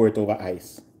it over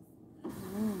ice.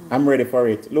 I'm ready for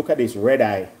it. Look at this red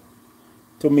eye.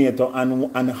 Tomato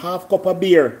and half cup of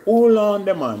beer. Hold on,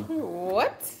 the man.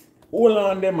 What? Hold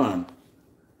on, the man.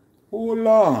 Hold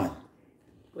on.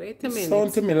 Wait a minute.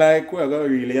 Sound to me like we're going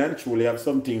to really and truly have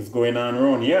some things going on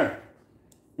around here.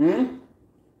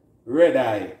 Red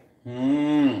eye.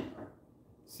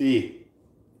 See,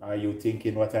 are you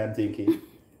thinking what I'm thinking?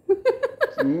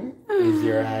 Is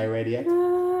your eye ready yet?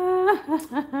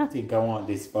 I think I want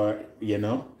this for,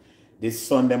 this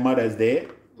Sunday Mother's Day.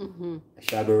 I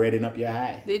shall be reading up your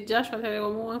eye. Did Joshua tell you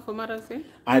what more for Mother's Day?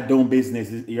 I don't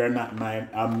business. You're not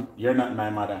my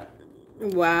mother.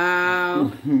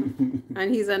 Wow.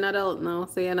 And he's an adult now,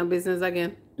 so you're in a business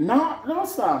again. No,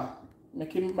 sir.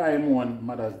 Make him buy him one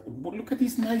mother's. But look at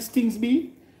these nice things,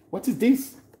 B. What is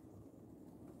this?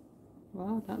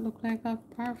 Wow, that look like a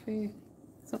parfait.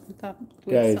 Something top.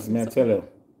 Guys, may I tell you?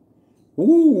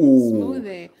 Ooh.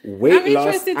 Smoothie. Weight I'm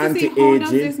loss, interested to anti-aging. see how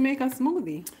does this make a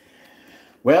smoothie?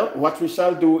 Well, what we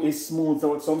shall do is smooth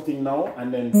out something now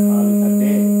and then call it a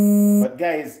day. But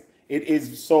guys, it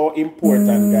is so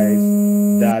important, guys,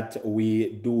 that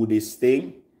we do this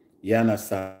thing. You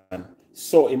understand?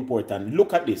 So important.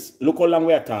 Look at this. Look how long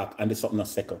we talk and there's something not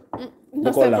second.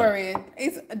 Not separate.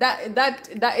 It's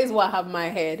that is what have my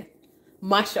head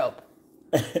mash up.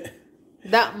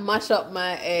 That mash up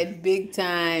my head big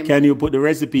time. Can you put the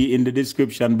recipe in the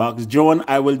description box? Joan,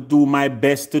 I will do my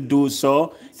best to do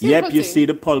so. Yep, you see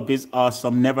the pulp is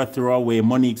awesome. Never throw away.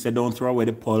 Monique said don't throw away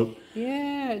the pulp.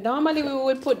 Yeah, normally we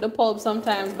would put the pulp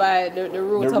sometimes by the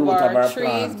root of our trees,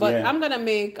 plant, but yeah. I'm gonna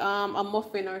make a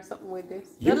muffin or something with this.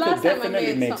 You could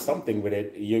definitely make something with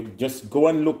it. You just go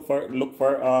and look for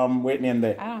waiting in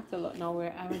there. I don't have to look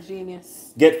nowhere. I'm a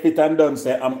genius. Get fit and done.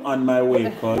 Say I'm on my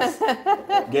way, cause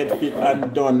get fit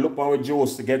and done. Look our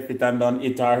juice. Get fit and done.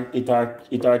 It are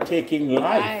taking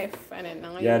life. I didn't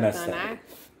know you understand.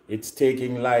 It's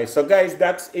taking life. So guys,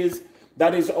 that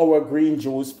is our green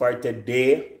juice for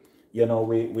today. You know,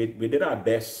 we did our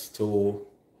best to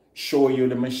show you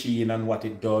the machine and what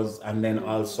it does, and then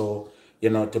also, you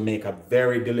know, to make a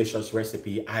very delicious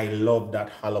recipe. I love that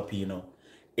jalapeno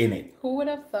in it. Who would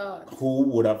have thought? Who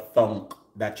would have thought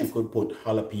that you could put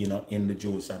jalapeno in the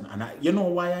juice? And you know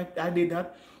why I did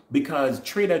that? Because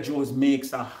Trader Joe's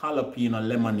makes a jalapeno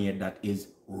lemonade that is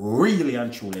really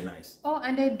and truly nice. Oh,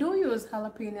 and they do use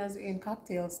jalapenos in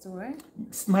cocktails too, right?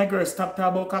 My girl, stop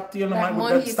talking about cocktail.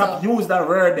 Stop use that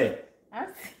word there.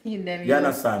 I've seen them. You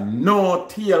understand? No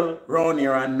tail round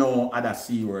here and no other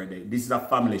C word there. This is a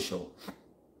family show.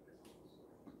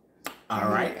 All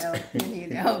right. You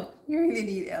need help. You really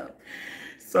need help.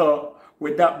 So,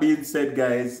 with that being said,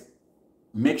 guys,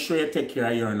 make sure you take care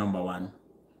of your number one.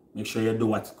 Make sure you do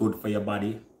what's good for your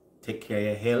body. Take care of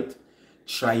your health.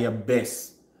 Try your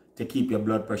best to keep your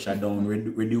blood pressure down,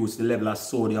 reduce the level of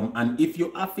sodium. And if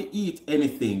you have to eat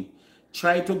anything,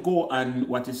 try to go on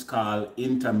what is called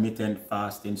intermittent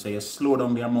fasting. So you slow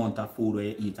down the amount of food where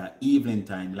you eat at evening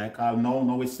time. Like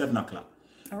now it's 7 o'clock.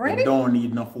 Already? You don't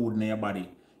need no food in your body.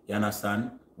 You understand?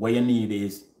 What you need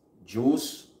is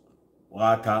juice,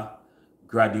 water,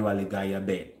 gradually go your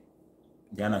bed.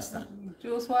 You understand?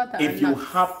 Juice, water, if you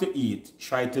have to eat,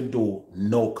 try to do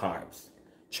no carbs.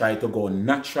 Try to go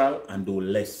natural and do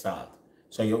less salt.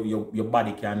 So your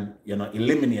body can, you know,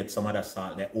 eliminate some of the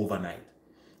salt there overnight.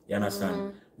 You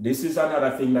understand? This is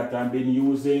another thing that I've been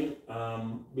using.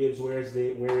 Babes, where is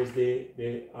the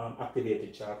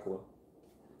activated charcoal?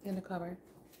 In the cupboard.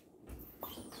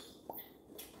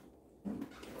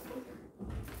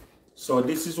 So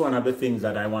this is one of the things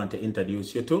that I want to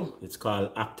introduce you to. It's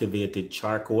called activated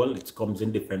charcoal. It comes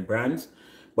in different brands,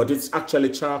 but it's actually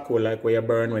charcoal like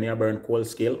when you burn coal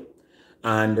scale.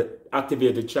 And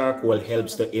activated charcoal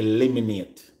helps to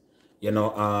eliminate, you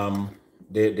know,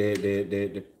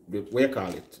 the what you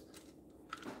call it?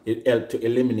 It helps to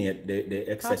eliminate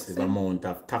the excessive amount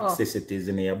of toxicities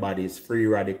in your body. It's free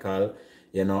radical,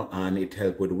 you know, and it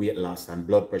helps with weight loss and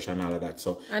blood pressure and all of that.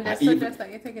 So and I suggest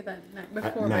that you take it at night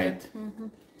before bed.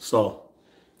 So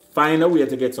find a way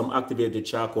to get some activated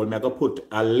charcoal. I'm going to put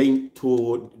a link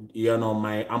to, you know,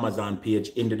 my Amazon page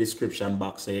in the description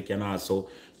box so you can also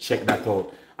check that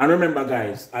out. And remember,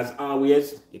 guys, as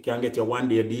always, you can get your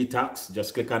 1-day detox.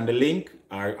 Just click on the link,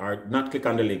 or not click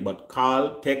on the link, but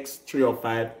text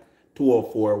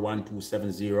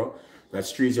 305-204-1270.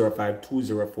 That's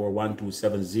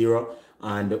 305-204-1270.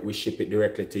 And we ship it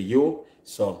directly to you.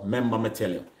 So remember, I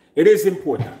tell you, it is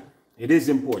important. It is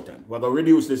important. We're going to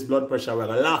reduce this blood pressure. We're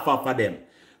going to laugh off of them.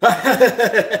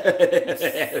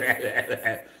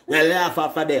 We'll laugh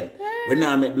off of them. We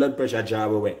now make blood pressure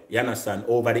drive away. You understand?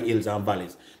 Over the hills and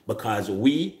valleys. Because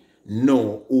we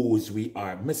know whose we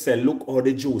are. I say, look how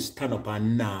the juice stand up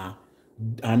and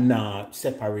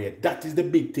separate. That is the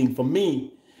big thing for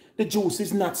me. The juice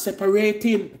is not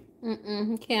separating.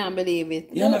 Can't believe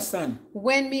it. You understand?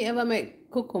 When me ever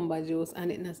make cucumber juice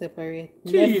and it not separate?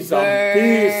 Jesus,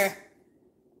 never.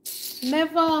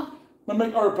 Never. I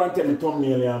make her and tell me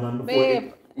thumbnail, man.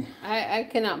 Babe, I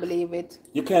cannot believe it.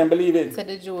 You can't believe it? So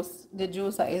the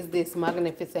juicer is this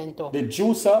magnificento. The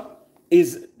juicer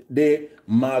is the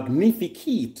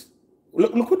magnificate.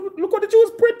 Look what the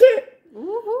juice pretty.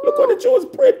 Look what the juice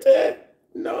pretty.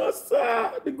 No,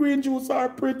 sir. The green juice are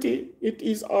pretty. It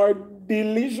is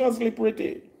deliciously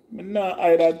pretty. No,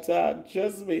 I don't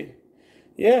just me.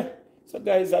 Yeah. So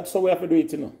guys, that's how we have to do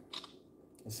it, you know.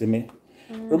 You see me?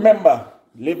 Remember,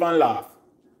 live and laugh.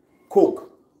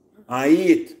 Cook and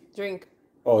eat. Drink.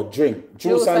 Oh, drink.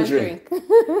 Juice and drink.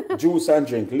 Juice and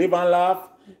drink. Live and laugh.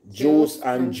 Juice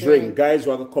and drink. Guys,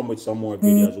 we're going to come with some more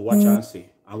videos. Watch and see.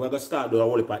 And we're going to start doing a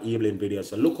whole heap of evening videos.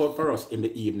 So look out for us in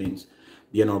the evenings.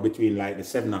 You know, between like the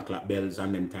 7 o'clock bells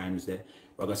and them times there.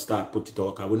 we're going to start put it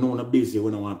out. Because we know we're busy.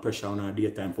 We don't want pressure on our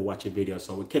daytime for watching videos.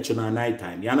 So we catch it on night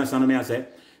time. You understand what I say?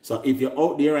 So if you're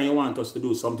out there and you want us to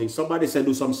do something, somebody said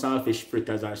do some saltfish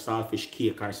fritters or saltfish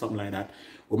cake or something like that.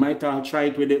 We might try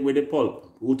it with the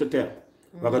pulp. Who to tell?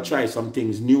 We're going to try some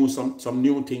things new, some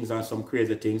new things and some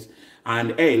crazy things.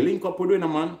 And hey, link up with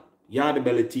them, man. Yardie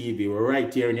Belly TV. We're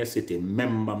right here in your city.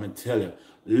 Remember, me tell you.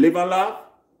 Live and laugh,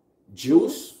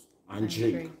 juice and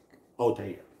drink. Out of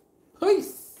here.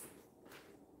 Peace.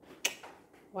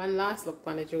 One last look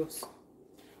on the juice.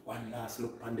 One last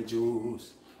look on the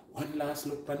juice. One last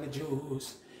look on the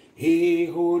juice. Hey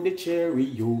ho the cherry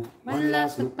you. One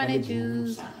last look on the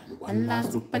juice. One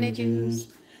last look on the juice.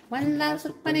 One last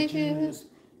look on the juice.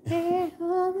 Hey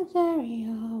ho the cherry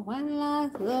you. One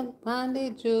last look on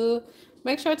the juice.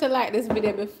 Make sure to like this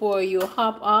video before you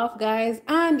hop off, guys.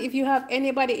 And if you have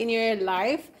anybody in your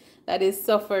life that is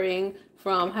suffering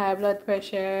from high blood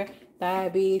pressure,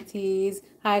 diabetes,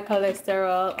 high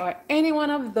cholesterol, or any one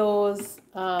of those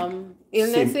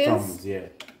illnesses, symptoms, yeah,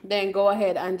 then go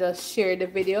ahead and just share the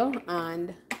video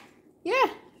and yeah,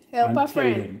 help a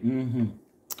friend,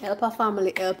 help a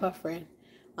family, help a friend.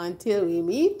 Until we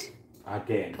meet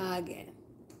again.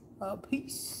 Oh,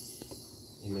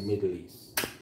 peace In the Middle East.